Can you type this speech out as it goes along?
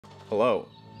Hello,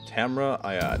 Tamra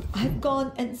Ayad. I've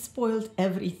gone and spoiled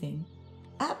everything.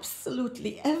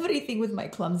 Absolutely everything with my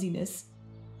clumsiness.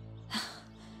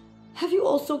 Have you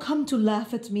also come to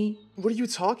laugh at me? What are you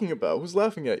talking about? Who's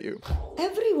laughing at you?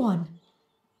 Everyone.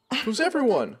 Who's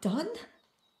everyone? Done?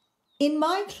 In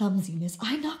my clumsiness,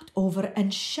 I knocked over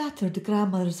and shattered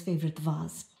Grandmother's favorite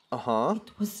vase. Uh-huh.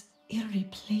 It was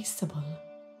irreplaceable.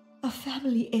 A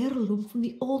family heirloom from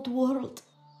the old world.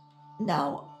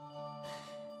 Now,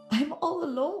 I'm all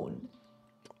alone.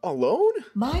 Alone?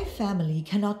 My family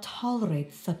cannot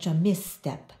tolerate such a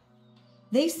misstep.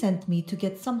 They sent me to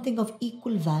get something of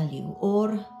equal value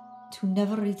or to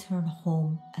never return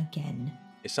home again.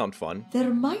 It sounds fun.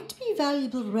 There might be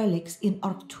valuable relics in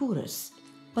Arcturus,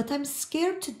 but I'm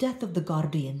scared to death of the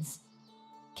Guardians.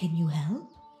 Can you help?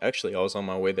 Actually, I was on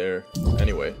my way there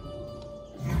anyway.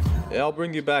 Yeah, I'll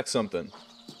bring you back something.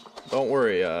 Don't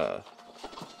worry,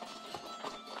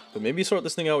 but maybe sort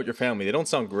this thing out with your family. They don't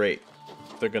sound great.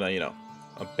 They're gonna, you know,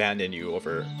 abandon you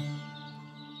over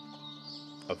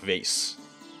a vase.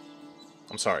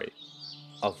 I'm sorry.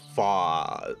 A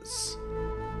vase.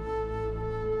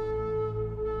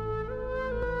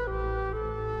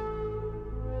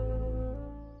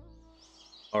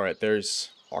 Alright, there's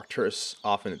Arcturus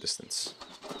off in the distance.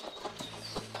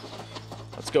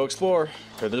 Let's go explore.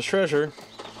 There's treasure.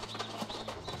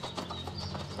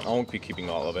 I won't be keeping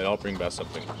all of it. I'll bring back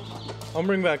something. I'll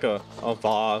bring back a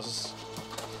vase.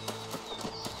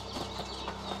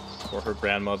 For her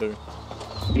grandmother.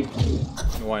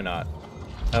 Why not?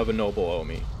 Have a noble owe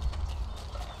me.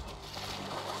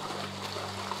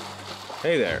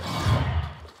 Hey there.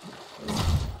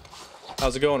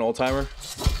 How's it going, old timer?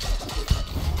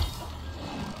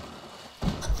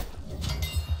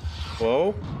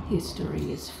 Whoa.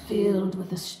 History is filled with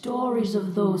the stories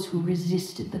of those who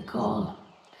resisted the call.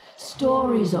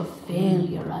 Stories of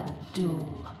failure and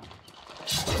doom.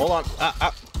 Hold on.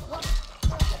 Are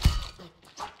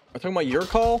you talking about your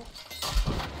call?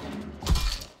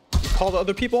 You called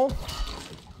other people?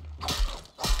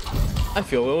 I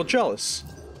feel a little jealous.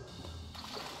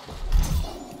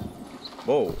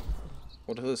 Whoa.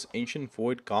 What is this? Ancient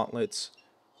Void Gauntlets.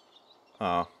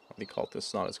 What do you call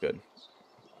this? Not as good.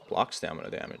 Block stamina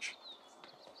damage.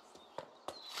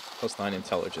 +9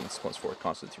 intelligence, +4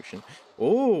 constitution.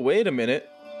 Oh, wait a minute.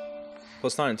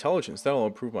 +9 intelligence. That'll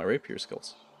improve my rapier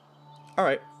skills.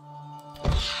 Alright.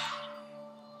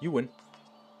 You win.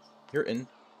 You're in.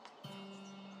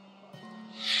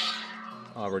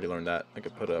 Oh, I've already learned that. I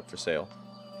could put it up for sale.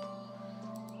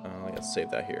 I gotta save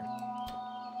that here.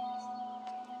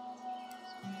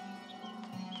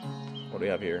 What do we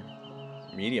have here?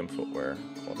 Medium footwear.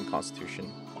 11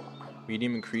 constitution.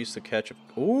 Medium increase the catch of...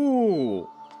 Ooh!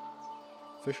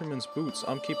 Fisherman's boots.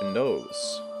 I'm keeping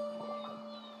those.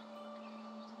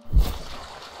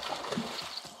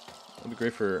 That'd be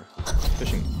great for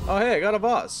fishing. Oh, hey, I got a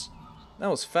vase.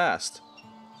 That was fast.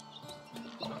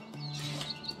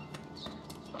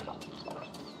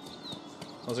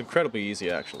 That was incredibly easy,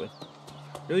 actually.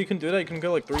 Really, you can do that? You can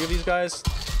go like 3 of these guys?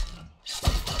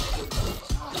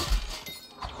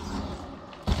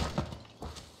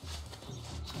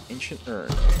 Ancient urn.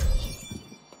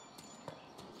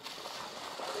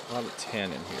 A lot of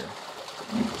tan in here.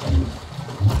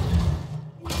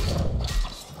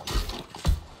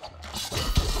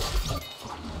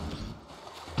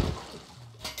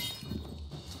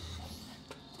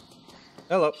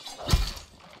 Hello.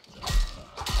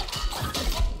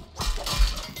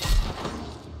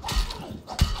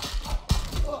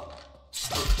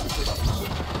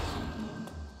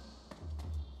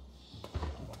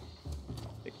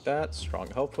 Take that.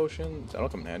 Strong health potion. That'll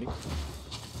come in handy.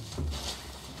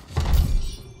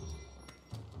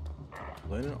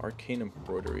 Linen arcane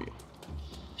embroidery.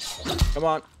 Come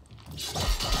on.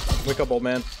 Wake up, old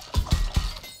man.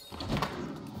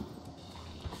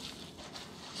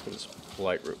 Let's go this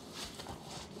polite route.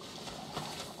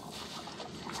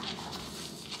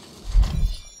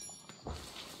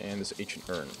 And this ancient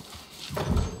urn.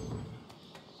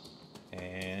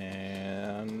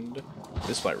 And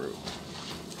this flight route.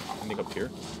 Anything up here?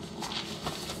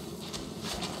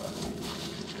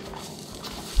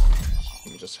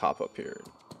 Let me just hop up here.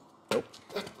 Nope.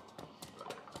 There's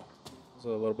a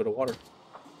little bit of water.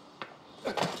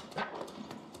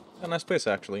 A nice place,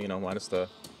 actually, you know, minus the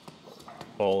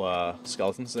whole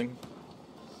skeletons thing.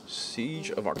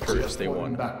 Siege of Arcturus, Day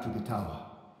 1. Back to the tower.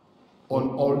 On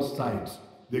all sides,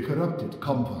 the corrupted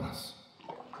come for us.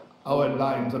 Our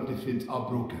lines of defense are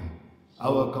broken.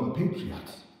 Our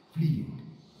compatriots fleeing.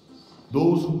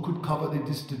 Those who could cover the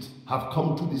distance have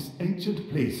come to this ancient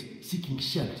place seeking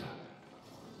shelter.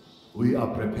 We are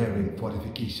preparing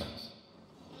fortifications.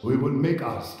 We will make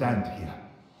our stand here.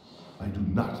 I do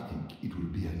not think it will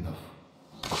be enough.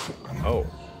 Oh.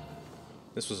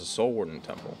 This was a Soulwarden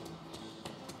temple.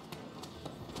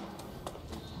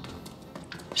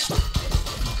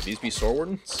 Could these be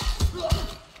Soulwardens?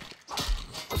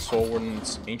 Are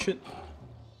Soulwardens ancient?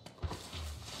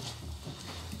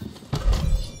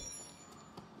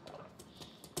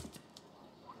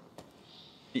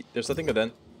 There's nothing good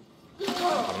then.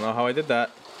 I don't know how I did that.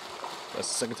 That's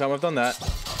the second time I've done that.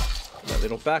 That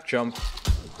little back jump.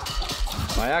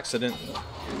 By accident.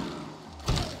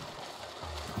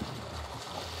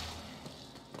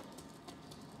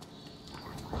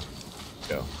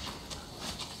 Go.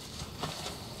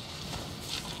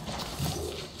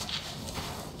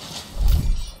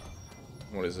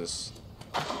 What is this?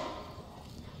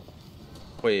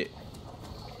 Wait.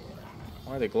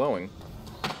 Why are they glowing?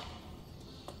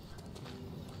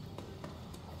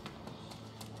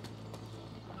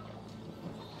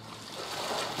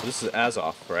 This is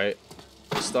Azoth, right?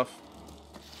 This stuff?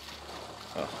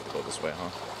 Oh, go this way, huh?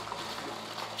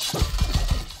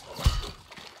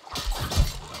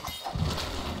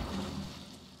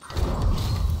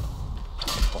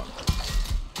 Fun.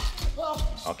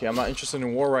 Okay, I'm not interested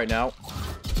in war right now.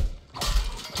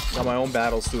 Got my own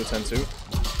battles to attend to.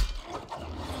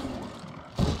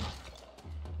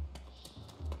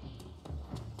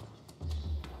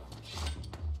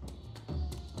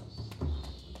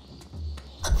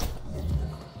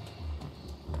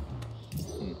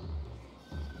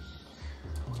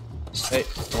 Hey,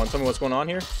 you want to tell me what's going on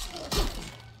here?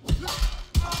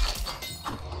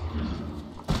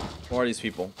 Who are these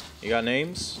people? You got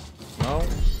names? No?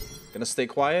 Gonna stay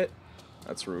quiet?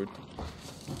 That's rude.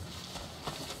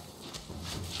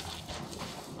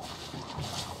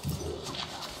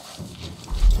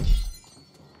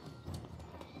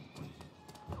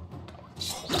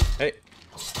 Hey.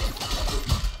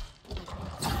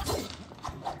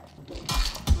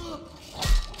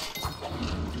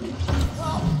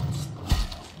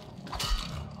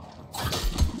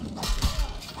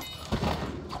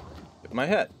 My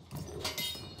head.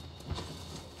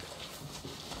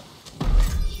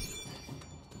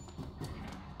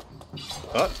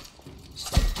 I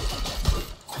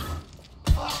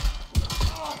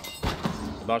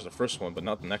dodged the first one, but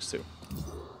not the next two.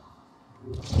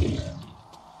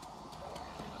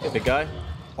 Hey, big guy.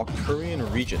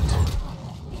 Arcturian Regent.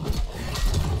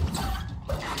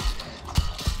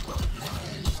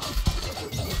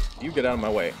 You get out of my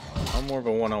way. I'm more of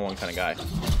a one-on-one kind of guy.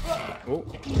 Oh.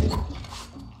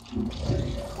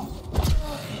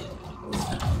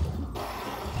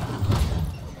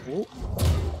 Ooh.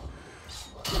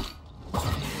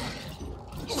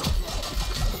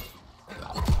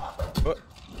 What?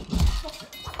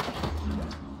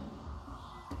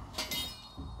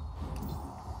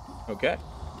 Okay.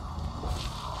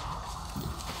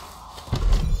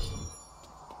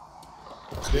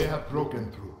 They have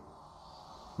broken through.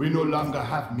 We no longer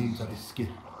have means of escape,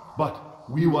 but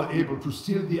we were able to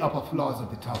seal the upper floors of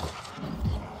the tower.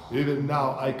 Even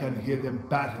now, I can hear them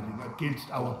battling against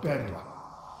our barrier.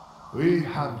 We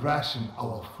have rationed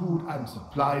our food and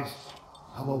supplies,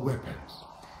 our weapons.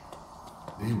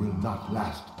 They will not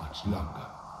last much longer.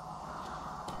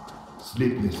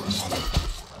 Sleepless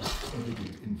nights,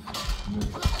 evident infant.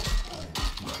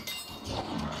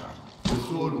 The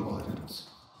Soulwardens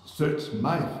search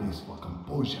my face for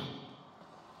composure.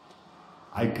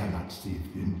 I cannot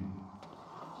save them,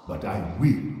 but I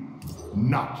will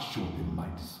not show them my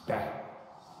despair.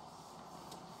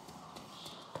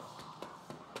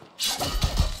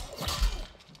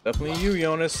 Definitely you,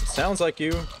 Jonas. It sounds like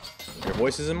you. Your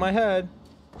voice is in my head.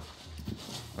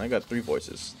 I got 3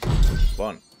 voices.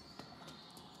 Fun.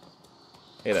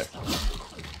 Hey there.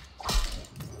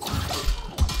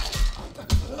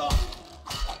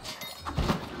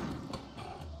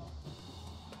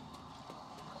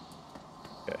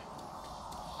 Okay.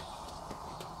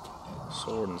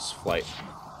 Soulwarden's flight.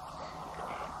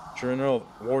 Journal of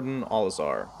Warden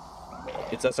Alazar.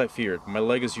 It's as I feared. My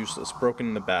leg is useless, broken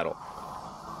in the battle.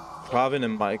 Pravin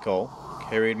and Michael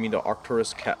carried me to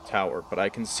Arcturus Cat Tower, but I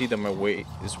can see that my weight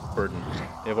is burdened.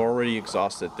 They've already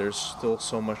exhausted. There's still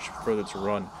so much further to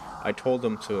run. I told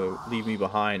them to leave me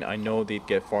behind. I know they'd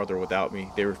get farther without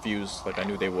me. They refused, like I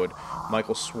knew they would.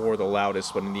 Michael swore the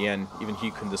loudest, but in the end, even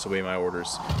he couldn't disobey my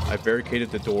orders. I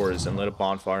barricaded the doors and lit a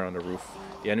bonfire on the roof.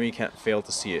 The enemy can't fail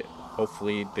to see it.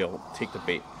 Hopefully, they'll take the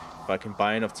bait. If I can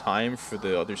buy enough time for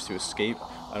the others to escape,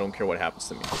 I don't care what happens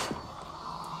to me.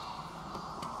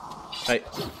 Hey.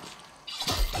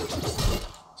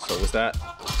 So was that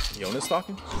Jonas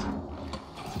talking?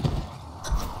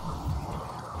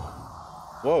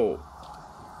 Whoa.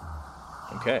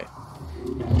 Okay.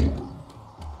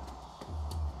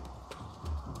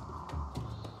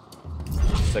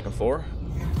 Second floor.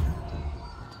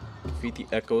 Defeat the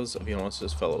echoes of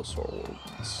Jonas' fellow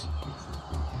Soulwardens.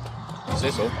 You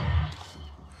say so.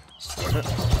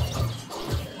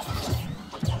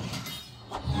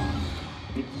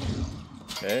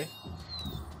 Okay.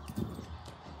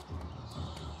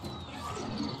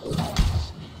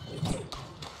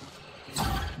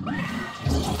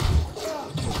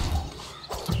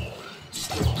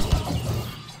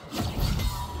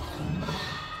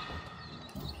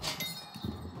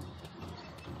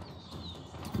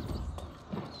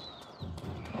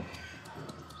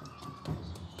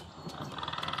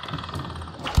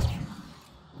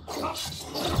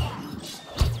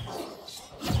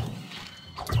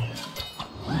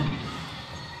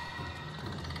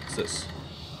 What's this?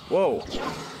 Whoa!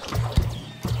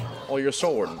 Oh, you're a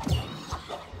Soulwarden.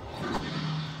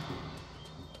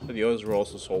 The others were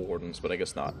also Soulwardens, but I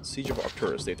guess not. Siege of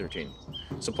Arcturus, Day 13.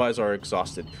 Supplies are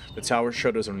exhausted. The tower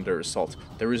shudders under assault.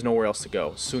 There is nowhere else to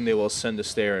go. Soon they will ascend the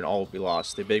stair and all will be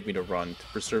lost. They beg me to run. To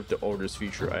preserve the Order's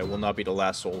future, I will not be the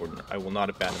last Soulwarden. I will not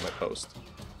abandon my post.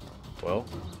 Well,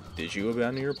 did you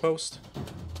abandon your post?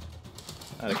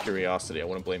 Out of curiosity, I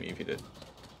wouldn't blame you if you did.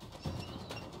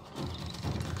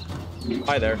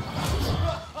 Hi there.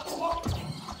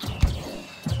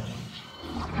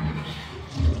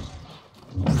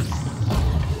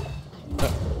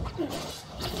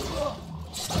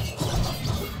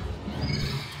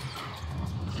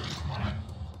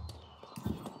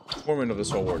 Foreman of the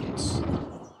Soulwardens.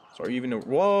 So are you even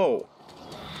whoa!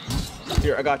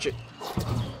 Here, I got you.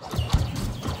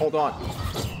 Hold on.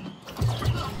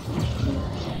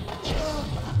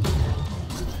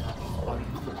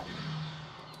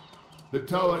 The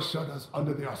tower shudders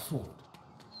under the assault.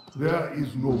 There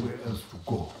is nowhere else to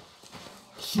go.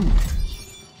 Soon,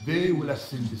 they will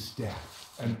ascend the stair,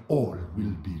 and all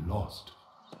will be lost.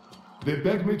 They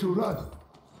beg me to run,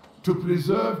 to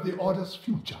preserve the Order's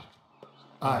future.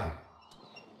 I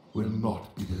will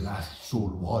not be the last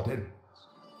Soulwarden.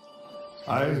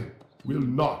 I will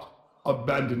not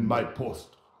abandon my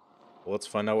post. Well, let's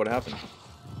find out what happened.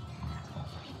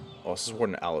 Oh, this is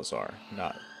Warden Alazar,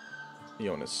 not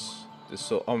Jonas.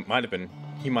 Might have been.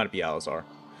 He might be Alazar.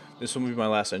 This will be my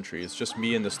last entry. It's just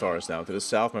me and the stars now. To the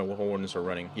south, my wardens are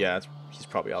running. Yeah, he's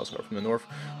probably Alazar. From the north,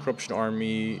 Corruption's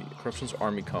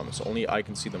army comes. Only I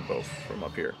can see them both from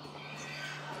up here.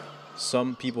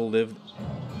 Some people lived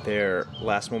their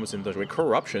last moments in the dungeon. Wait,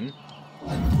 corruption?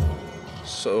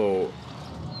 So,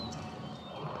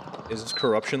 is this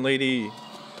corruption lady?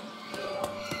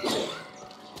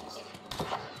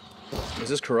 Is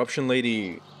this corruption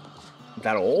lady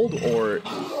that old, or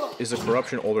is the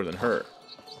corruption older than her?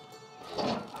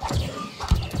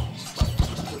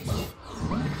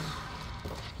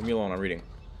 Leave me alone, I'm reading.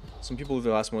 Some people live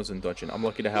their last moments in the dungeon. I'm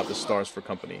lucky to have the stars for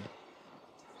company.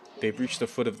 They've reached the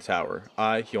foot of the tower.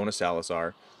 I, Jonas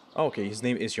Salazar. Oh, okay, his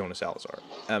name is Jonas Salazar.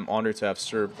 I'm honored to have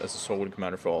served as the Soulwarden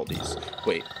commander for all these.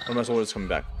 Wait, one of my Soulwardens coming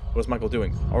back. What is Michael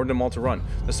doing? I ordered them all to run.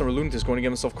 This summer lunatic is going to get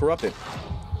himself corrupted.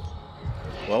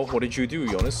 Well, what did you do,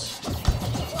 Jonas?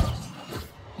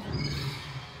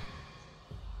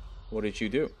 What did you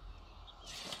do?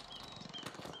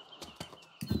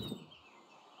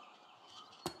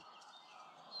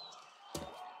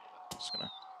 Just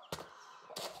gonna...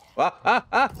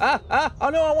 Oh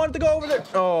no, I wanted to go over there!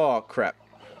 Oh, crap.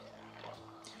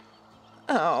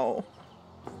 Ow.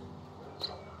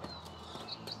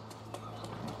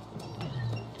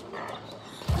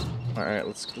 Alright,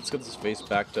 let's get this face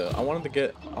back to... I wanted to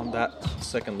get on that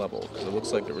second level, because it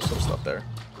looks like there was some stuff there.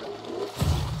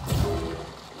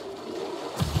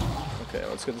 Okay,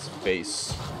 let's get this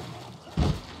face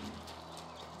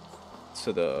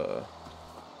to the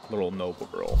little noble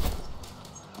girl.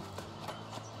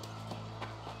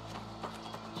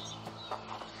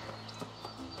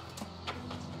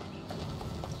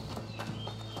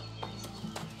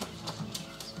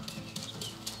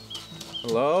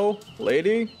 Hello,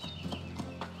 lady?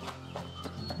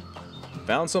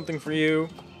 Found something for you.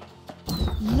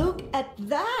 Look at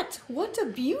that! What a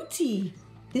beauty!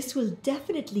 This will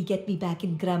definitely get me back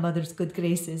in grandmother's good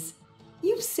graces.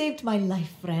 You've saved my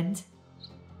life, friend.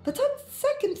 But on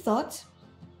second thought,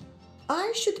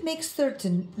 I should make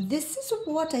certain this is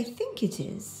what I think it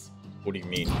is. What do you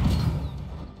mean?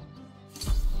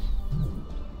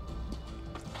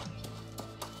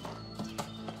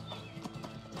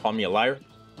 Call me a liar?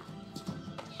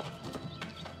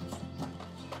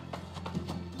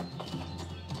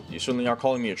 You certainly are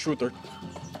calling me a truther.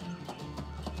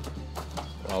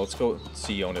 Well, let's go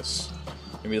see Jonas.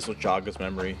 Maybe this will jog his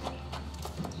memory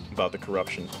about the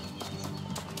corruption.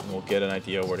 we'll get an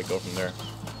idea where to go from there.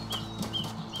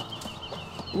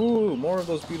 Ooh, more of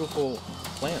those beautiful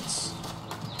plants.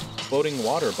 Floating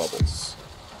water bubbles.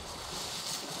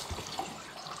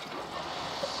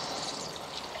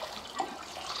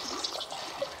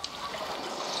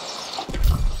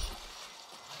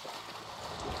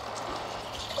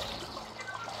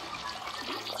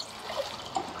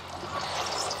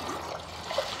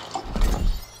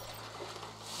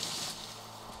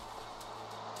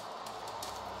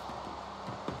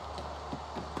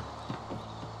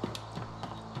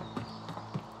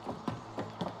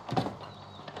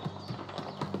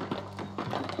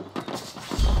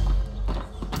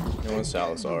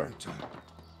 Salazar.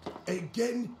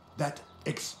 Again, that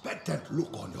expectant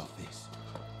look on your face.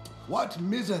 What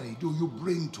misery do you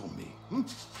bring to me?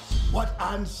 What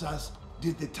answers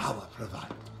did the tower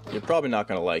provide? You're probably not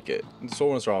gonna like it. The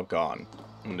Soulwardens are all gone,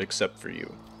 except for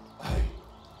you. I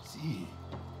see.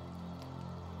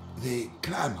 The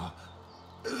clamor,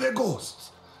 the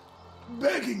ghosts,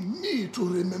 begging me to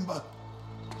remember.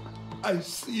 I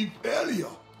see failure.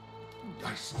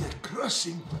 I see a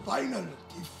crushing final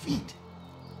defeat.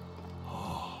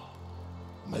 Oh,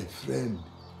 my friend,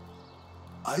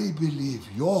 I believe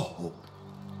your hope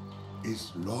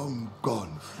is long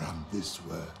gone from this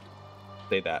world.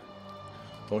 Say that.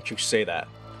 Don't you say that.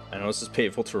 I know this is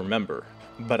painful to remember,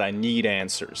 but I need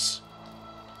answers.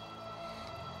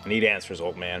 I need answers,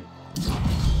 old man.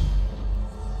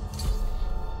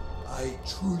 I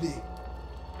truly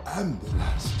am the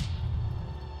last.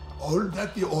 All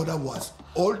that the Order was,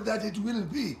 all that it will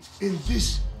be in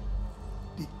this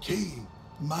decaying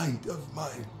mind of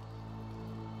mine.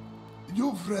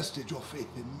 You've rested your faith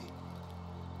in me,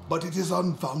 but it is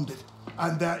unfounded,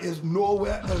 and there is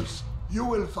nowhere else you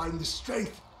will find the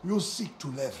strength you seek to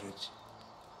leverage.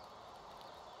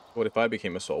 What if I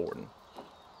became a Soulwarden?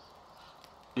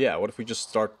 Yeah, what if we just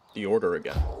start the Order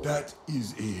again? That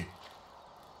is a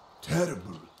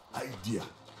terrible idea.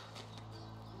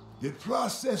 The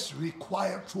process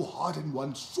required to harden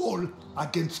one's soul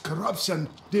against corruption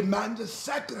demands a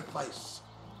sacrifice.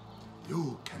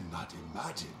 You cannot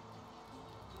imagine.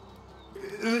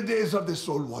 The days of the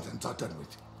Soulwardens are done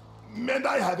with, and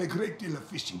I have a great deal of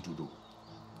fishing to do.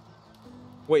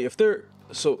 Wait, if they're...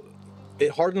 So, it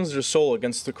hardens their soul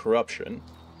against the corruption.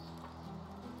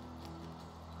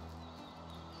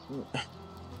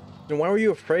 Then why were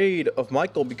you afraid of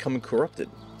Michael becoming corrupted?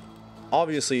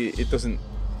 Obviously, it doesn't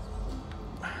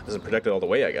protect it all the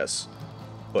way, I guess.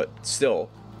 But still,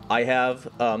 I have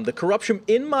the corruption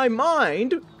in my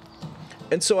mind,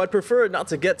 and so I'd prefer it not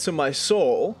to get to my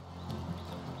soul.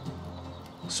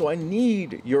 So I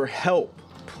need your help,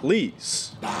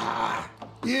 please.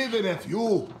 Even if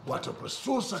you were to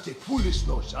pursue such a foolish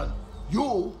notion,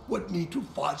 you would need to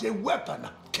forge a weapon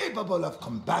capable of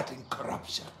combating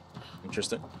corruption.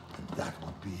 Interesting. And that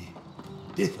would be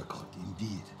difficult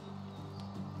indeed.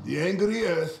 The angry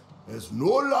earth is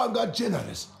no longer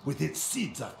generous with its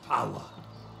seeds of power.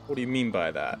 What do you mean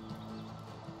by that?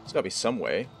 There's gotta be some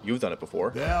way. You've done it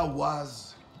before. There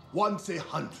was once a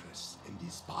huntress in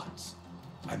these parts,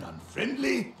 an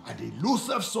unfriendly and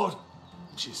elusive sort.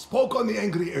 She spoke on the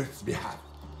angry earth's behalf.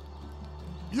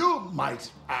 You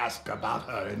might ask about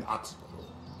her in Oxborough,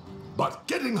 but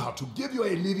getting her to give you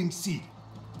a living seed,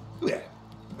 well,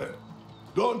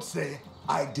 don't say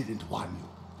I didn't warn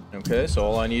you. Okay, so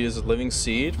all I need is a living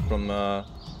seed from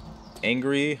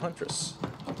angry huntress.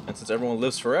 And since everyone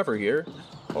lives forever here,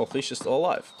 well, Felicia's still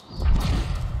alive.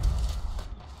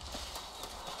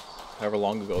 However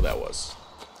long ago that was.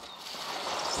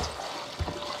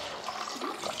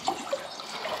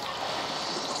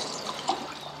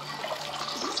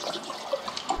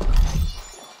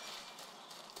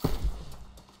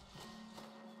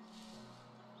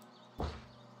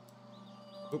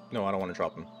 Oop, no, I don't want to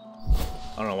drop him.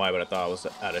 I don't know why, but I thought I was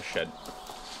at a shed.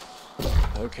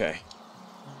 Okay.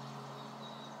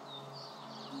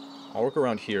 All work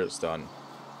around here is done.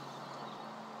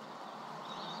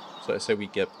 So I say we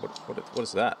get... What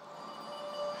is that?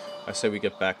 I say we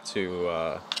get back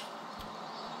to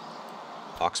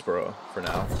Oxborough for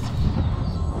now.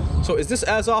 So is this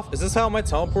Azoth? Is this how am I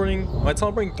teleporting? Am I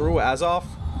teleporting through Azoth?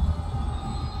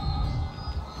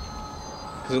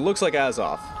 Because it looks like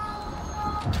Azoth.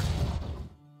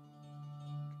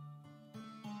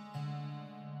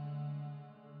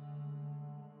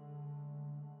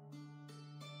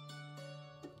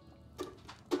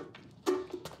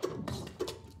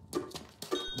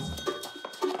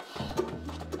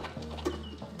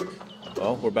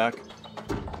 Well, we're back.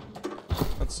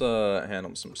 Let's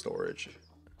handle some storage.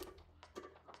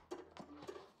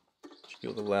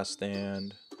 Shield the last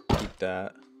stand. Keep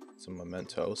that. Some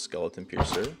memento. Skeleton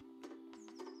piercer.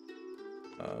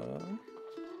 I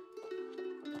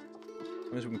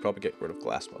guess we can probably get rid of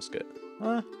Glass Musket.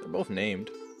 They're both named.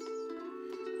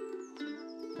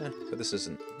 But this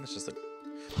isn't. It's just a.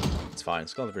 It's fine.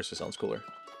 Scholar versus sounds cooler.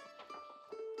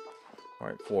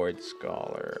 Alright, Void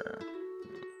Scholar.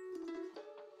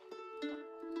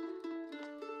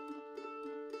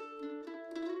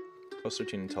 Plus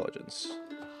 13 intelligence.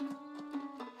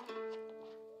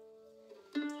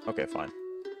 Okay, fine.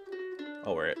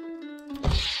 I'll wear it.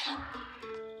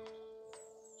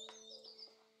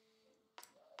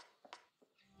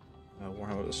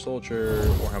 Warhammer the Soldier,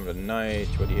 Warhammer the Knight,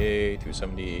 288,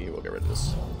 270. We'll get rid of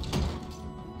this.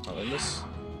 I'll learn this.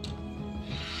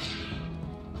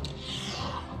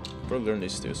 I'll learn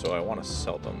these two, so I want to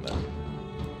sell them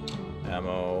then.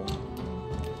 Ammo.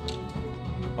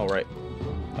 Alright.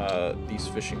 These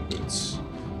fishing boots.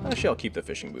 Actually, I'll keep the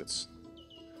fishing boots.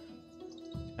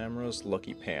 Cameras,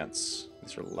 lucky pants.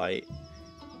 These are light.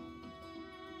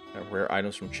 Rare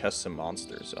items from chests and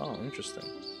monsters. Oh, interesting.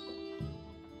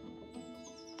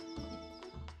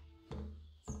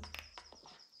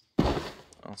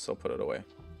 I'll still put it away.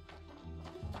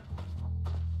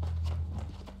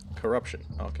 Corruption.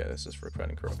 Okay, this is for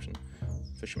fighting corruption.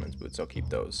 Fisherman's boots. I'll keep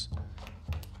those.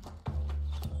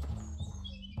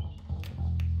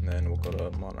 And then we'll go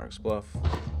to Monarch's Bluff.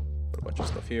 Put a bunch of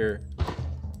stuff here.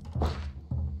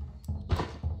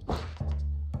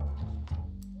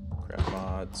 Craft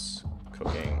mods,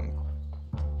 cooking,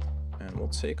 and we'll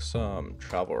take some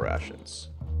travel rations.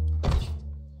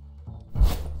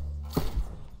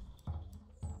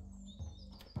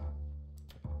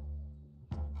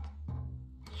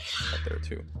 Up there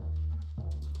too.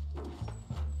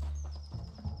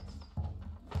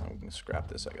 I'm gonna scrap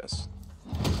this, I guess.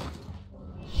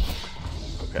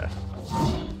 Okay.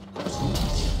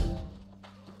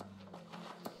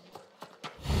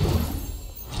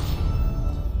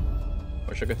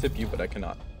 Wish I could tip you, but I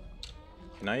cannot.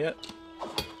 Can I yet?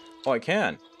 Oh, I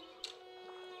can!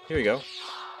 Here we go.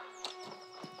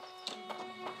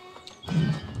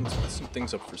 Let's put some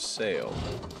things up for sale.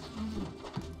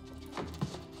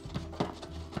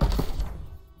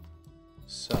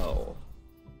 Sell.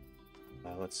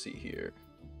 Let's see here.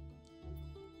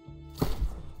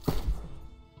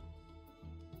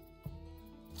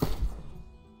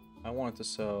 I wanted to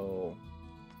sell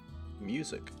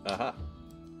music. Aha.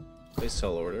 They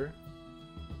sell order.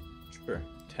 Sure.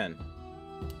 10.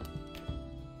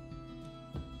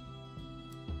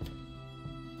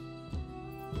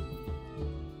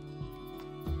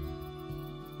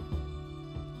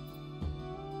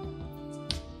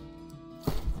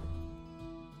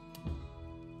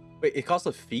 Wait, it costs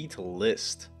a fee to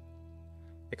list.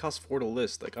 It costs 4 to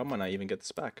list. Like, I might not even get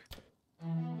this back.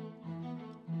 And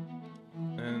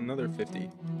another 50.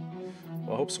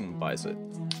 Well, I hope someone buys it.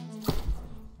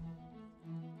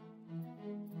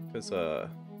 Because, I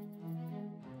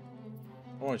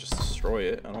don't want to just destroy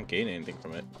it. I don't gain anything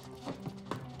from it.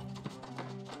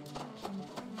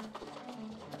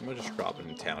 I'm gonna just drop it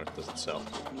in town if it doesn't sell.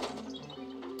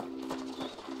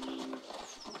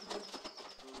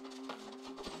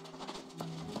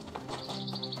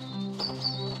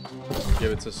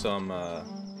 Give it to some,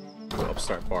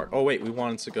 upstart bar. Oh wait, we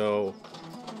wanted to go...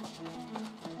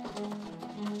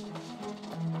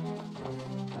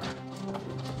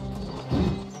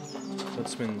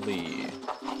 Huntsman Lee.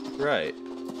 Right.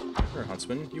 You're a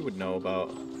huntsman. You would know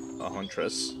about a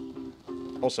huntress.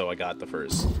 Also, I got the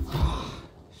furs.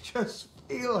 Just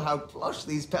feel how plush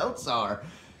these pelts are.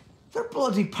 They're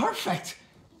bloody perfect.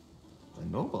 The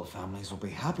noble families will be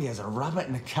happy as a rabbit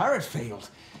in a carrot field.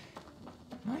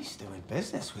 Nice doing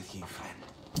business with you, friend.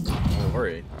 Don't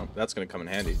worry. That's gonna come in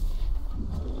handy.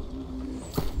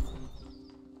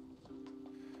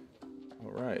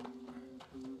 Alright.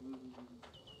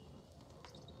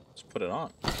 Let's put it on.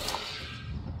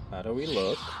 How do we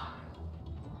look?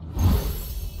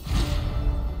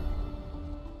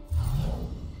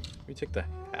 We take the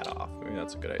hat off. Maybe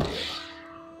that's a good idea.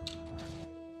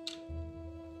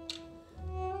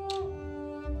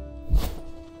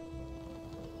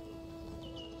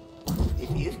 If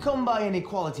you've come by any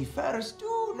quality furs,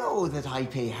 do know that I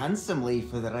pay handsomely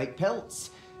for the right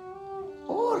pelts.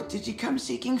 Or did you come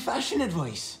seeking fashion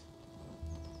advice?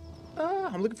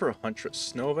 I'm looking for a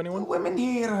huntress. Know of The anyone? women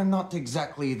here are not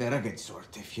exactly the rugged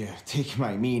sort, if you take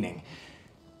my meaning.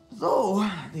 Though,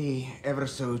 the ever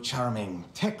so charming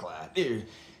Tekla,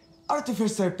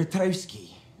 Artificer Petrowski,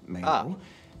 may know,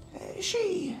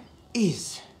 she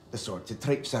is the sort that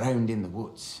traipses around in the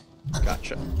woods.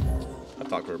 Gotcha. I've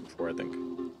talked to her before, I think.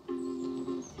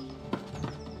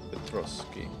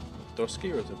 Petrowski.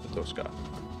 Petrowski or is it Petrowska?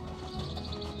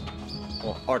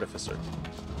 Oh, Artificer.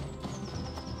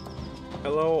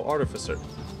 Hello, Artificer.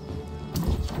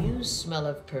 You smell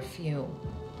of perfume.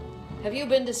 Have you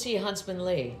been to see Huntsman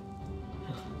Lee?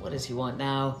 What does he want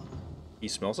now? He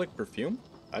smells like perfume?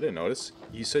 I didn't notice.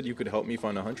 You said you could help me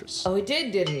find a huntress. Oh, he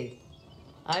did he?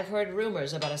 I've heard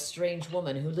rumors about a strange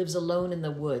woman who lives alone in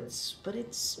the woods, but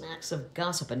it smacks of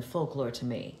gossip and folklore to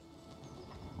me.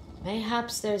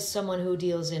 Mayhaps there's someone who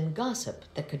deals in gossip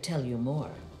that could tell you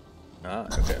more. Ah,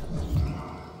 okay.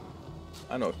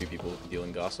 I know a few people who deal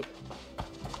in gossip.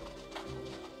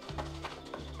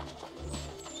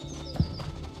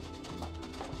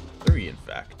 3, in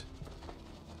fact.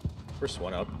 First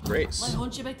one up, Grace. My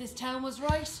hunch about this town was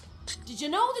right. Did you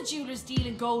know the jewelers deal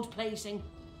in gold plating?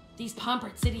 These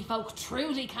pampered city folk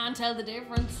truly can't tell the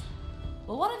difference.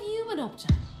 But what have you been up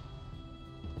to?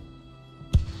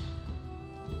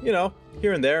 You know,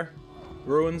 here and there.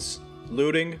 Ruins,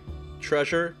 looting,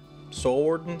 treasure,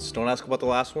 Soulwardens. Don't ask about the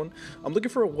last one. I'm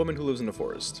looking for a woman who lives in the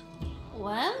forest.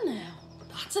 Well now,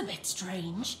 that's a bit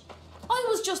strange. I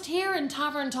was just hearing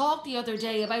tavern talk the other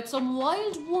day about some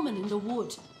wild woman in the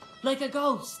wood. Like a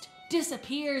ghost.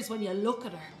 Disappears when you look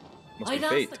at her. Must I'd be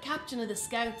ask fate. the captain of the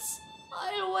scouts.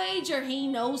 I'll wager he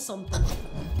knows something.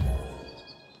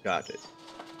 Got it.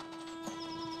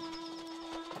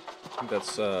 I think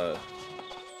that's,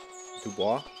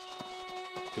 Dubois?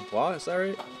 Dubois, is that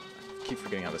right? I keep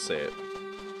forgetting how to say it.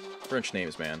 French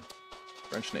names, man.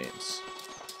 French names.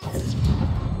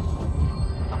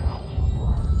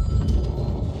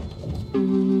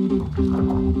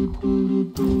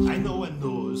 I know one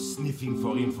knows sniffing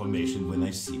for information when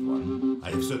I see one. I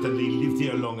have certainly lived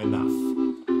here long enough.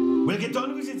 Well, get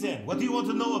on with it then. What do you want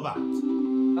to know about?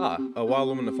 Ah, a wild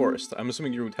woman in the forest. I'm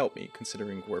assuming you would help me,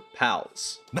 considering we're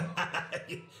pals.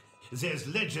 There's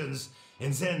legends,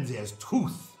 and then there's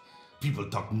truth. People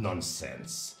talk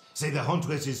nonsense. Say the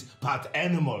huntress is part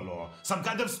animal or some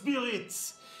kind of spirit.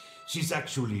 She's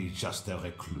actually just a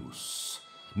recluse.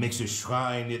 Makes a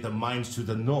shrine near the mines to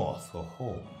the north her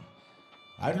home.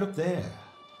 I'd look there.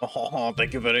 Oh,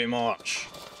 thank you very much.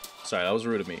 Sorry, that was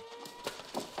rude of me.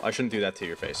 I shouldn't do that to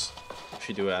your face. You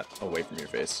should do that away from your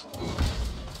face.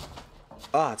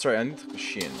 Ah, that's right, I need the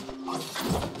machine.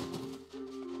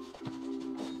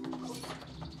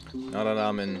 Now that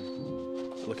I'm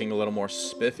looking a little more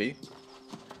spiffy,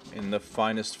 in the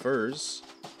finest furs.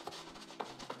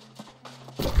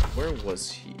 Where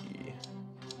was he?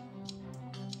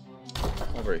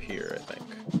 Over here, I think.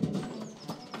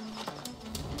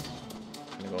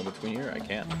 Can I go in between here? I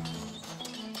can.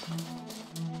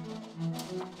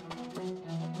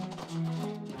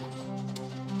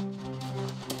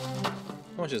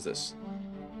 How much is this?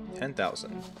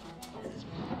 10,000.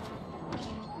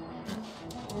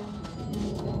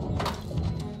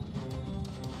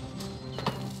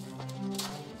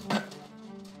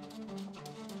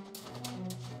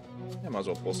 I might as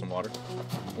well pull some water.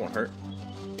 It won't hurt.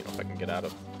 You know, if I can get out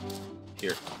of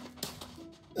here.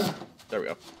 There we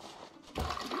go.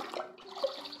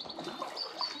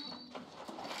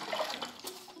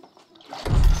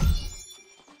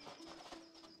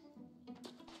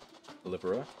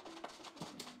 Deliverer.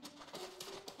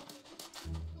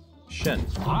 Shen.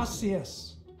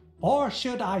 Arceus, or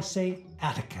should I say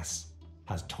Atticus,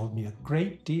 has told me a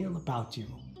great deal about you.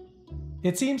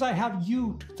 It seems I have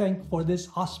you to thank for this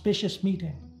auspicious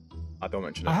meeting. Don't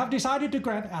mention I it. have decided to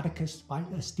grant Atticus my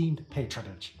esteemed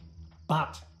patronage,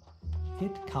 but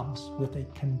it comes with a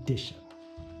condition.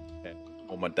 Okay.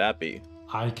 What might that be?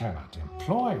 I cannot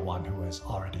employ one who has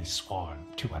already sworn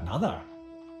to another.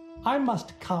 I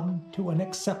must come to an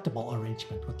acceptable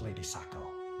arrangement with Lady Sacco.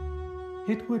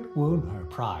 It would wound her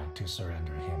pride to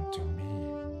surrender him to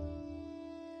me.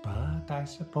 But I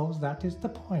suppose that is the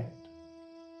point.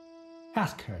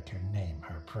 Ask her to name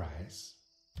her price.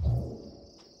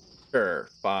 Sure,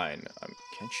 fine.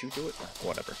 Can't you do it?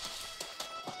 Whatever.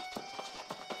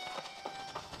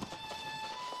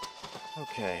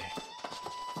 Okay.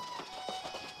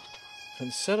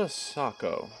 Consetta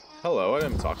Sacco. Hello, I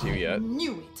didn't talk to you yet.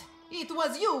 Knew it. It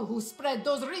was you who spread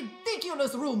those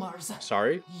ridiculous rumors.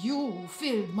 Sorry? You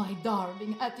filled my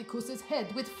darling Atticus's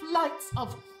head with flights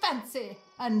of fancy.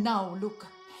 And now look,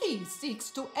 he seeks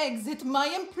to exit my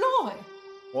employ.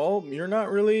 Well, you're not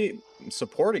really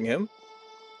supporting him.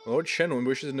 Lord Shenwen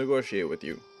wishes to negotiate with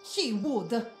you. He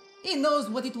would. He knows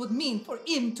what it would mean for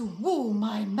him to woo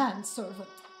my manservant.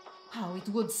 How it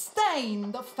would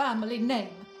stain the family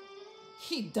name.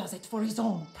 He does it for his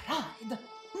own pride,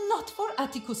 not for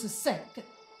Atticus's sake.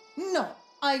 No,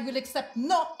 I will accept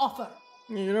no offer.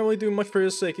 You don't really do much for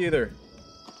his sake either.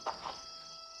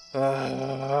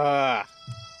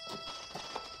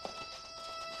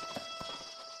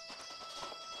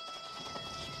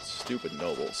 Stupid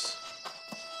nobles.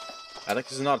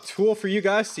 Atticus is not a tool for you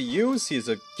guys to use. He is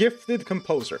a gifted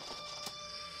composer.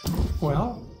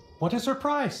 Well, what is her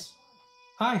price?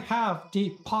 I have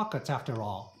deep pockets after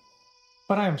all.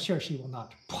 But I am sure she will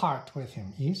not part with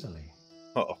him easily.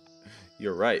 Oh,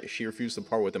 you're right. She refused to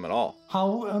part with him at all.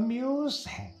 How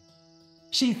amusing.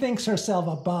 She thinks herself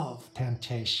above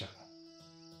temptation.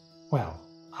 Well,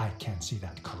 I can see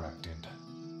that corrected.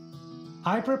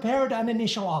 I prepared an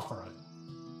initial offering.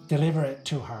 Deliver it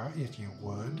to her if you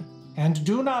would. And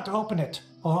do not open it,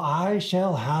 or I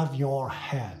shall have your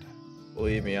head.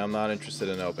 Believe me, I'm not interested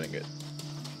in opening it.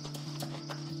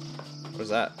 What is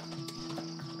that?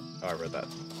 Oh, I read that.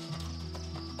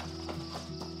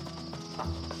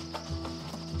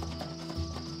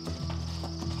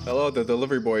 Hello, the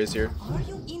delivery boy is here. Are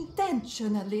you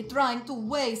intentionally trying to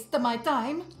waste my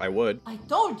time? I would. I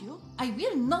told you I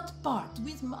will not part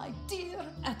with my dear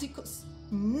Atticus.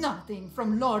 Nothing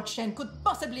from Lord Shen could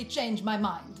possibly change my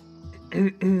mind.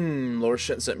 Lord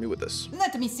Shen sent me with this.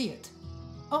 Let me see it.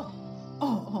 Oh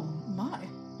my.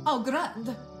 How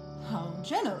grand. How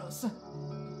generous.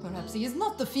 Perhaps he is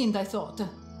not the fiend I thought.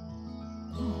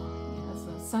 Oh, he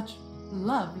has such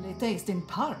lovely taste in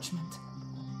parchment.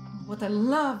 What a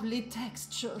lovely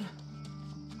texture.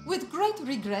 With great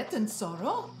regret and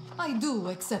sorrow, I do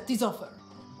accept his offer.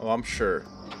 Oh, I'm sure.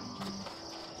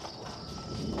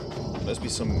 Must be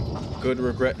some good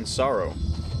regret and sorrow.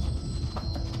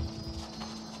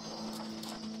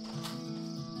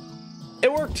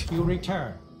 It worked! You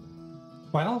return.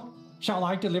 Well, shall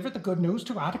I deliver the good news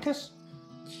to Atticus?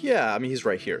 Yeah, I mean, he's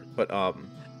right here. But,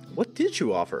 what did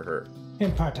you offer her?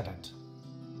 Impertinent.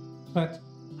 But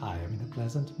I am in a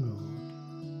pleasant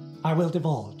mood. I will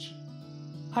divulge.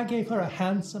 I gave her a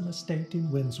handsome estate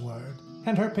in Windsward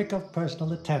and her pick of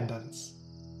personal attendants.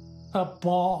 A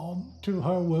balm to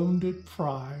her wounded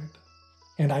pride.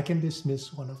 And I can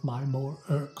dismiss one of my more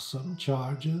irksome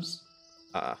charges.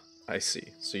 Ah, I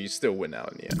see. So you still win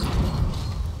out in the end.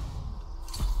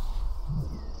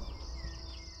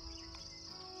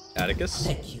 Atticus?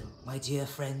 Thank you, my dear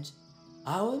friend.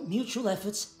 Our mutual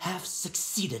efforts have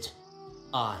succeeded.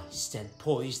 I stand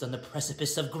poised on the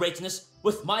precipice of greatness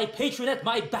with my patron at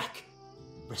my back.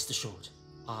 Rest assured,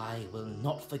 I will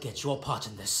not forget your part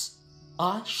in this.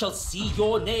 I shall see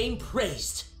your name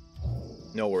praised.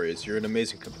 No worries, you're an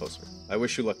amazing composer. I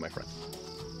wish you luck, my friend.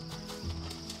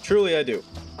 Truly, I do.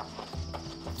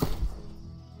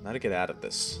 Now to get out of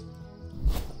this.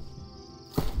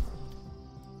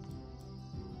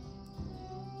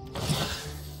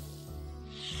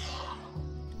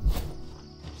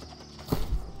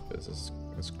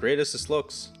 As great as this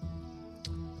looks,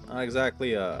 not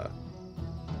exactly, that's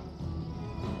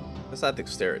not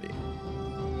dexterity.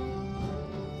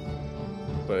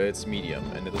 But it's medium,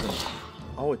 and it doesn't...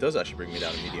 Oh, it does actually bring me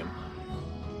down to medium.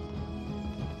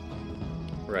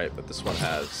 Right, but this one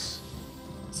has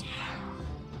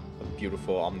a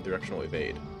beautiful omnidirectional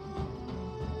evade.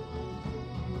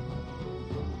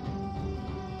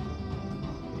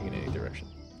 In any direction.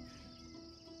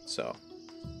 So,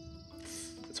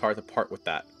 it's hard to part with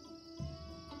that.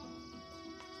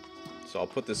 So I'll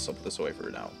put this away for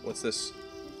now. What's this?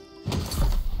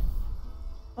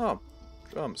 Oh,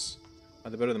 drums. Are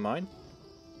they better than mine?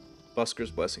 Busker's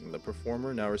Blessing. The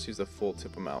performer now receives the full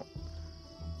tip amount.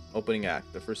 Opening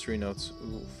act. The first 3 notes.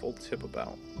 Ooh, full tip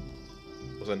amount.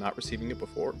 Was I not receiving it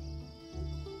before?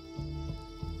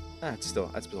 I'd still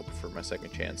prefer my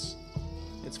second chance.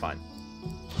 It's fine.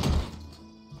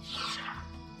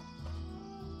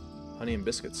 Honey and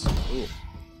biscuits. Ooh.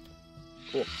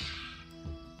 Cool.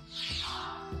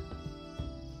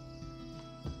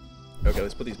 Okay,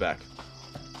 let's put these back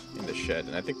in the shed,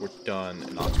 and I think we're done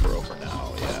in Oxborough for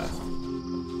now, yeah.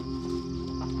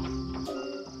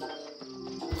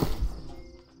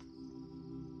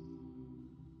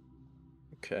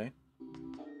 Okay.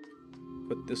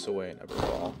 Put this away in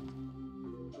Everball.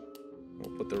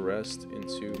 We'll put the rest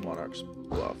into Monarch's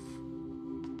Bluff.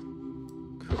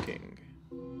 Cooking.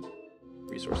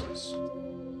 Resources.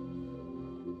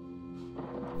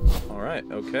 Alright,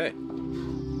 okay.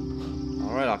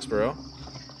 Alright, Oxborough.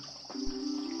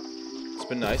 It's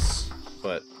been nice,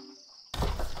 but...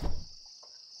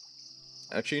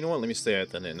 Actually, you know what? Let me stay at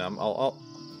the inn. I'll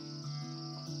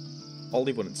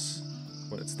leave when it's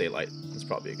daylight. That's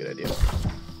probably a good idea.